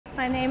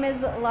My name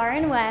is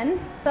Wenn.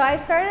 So I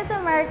started the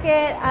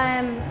market.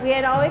 We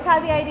had always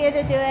had the idea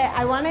to do it.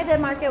 I wanted a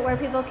market where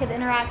people could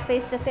interact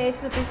face to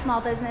face with these small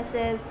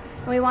businesses.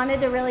 And we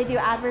wanted to really do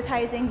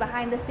advertising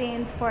behind the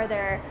scenes for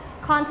their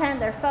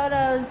content, their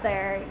photos,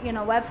 their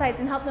websites,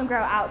 and help them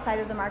grow outside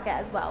of the market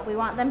as well. We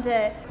want them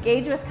to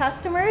engage with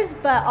customers,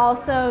 but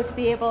also to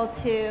be able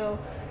to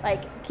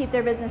keep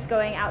their business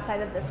going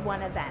outside of this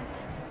one event.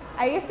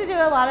 I used to do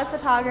a lot of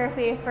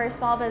photography for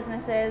small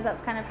businesses.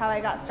 That's kind of how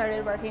I got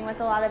started working with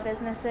a lot of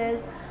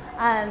businesses.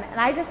 And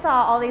I just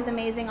saw all these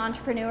amazing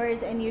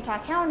entrepreneurs in Utah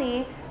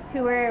County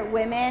who were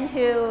women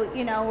who,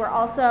 were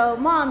also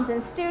moms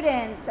and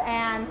students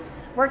and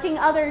working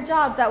other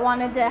jobs that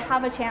wanted to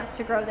have a chance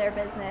to grow their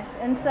business.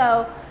 And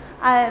so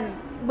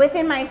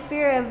within my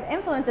sphere of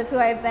influence of who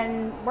I've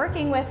been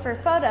working with for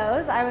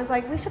photos, I was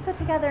like, we should put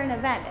together an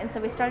event. And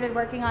so we started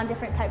working on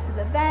different types of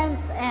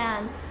events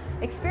and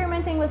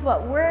experimenting with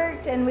what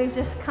worked, and we've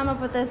just come up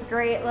with this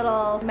great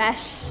little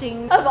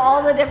meshing of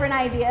all the different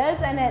ideas,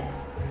 and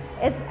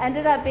it's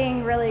ended up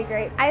being really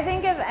great. I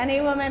think if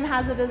any woman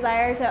has a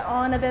desire to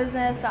own a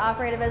business, to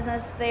operate a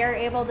business, they are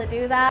able to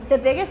do that. The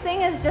biggest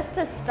thing is just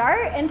to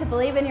start and to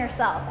believe in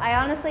yourself. I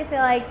honestly feel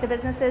like the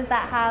businesses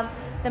that have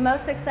the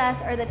most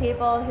success are the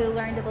people who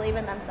learn to believe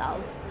in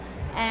themselves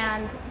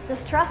and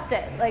just trust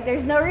it.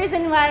 There's no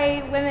reason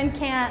why women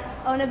can't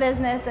own a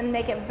business and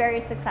make it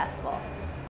very successful.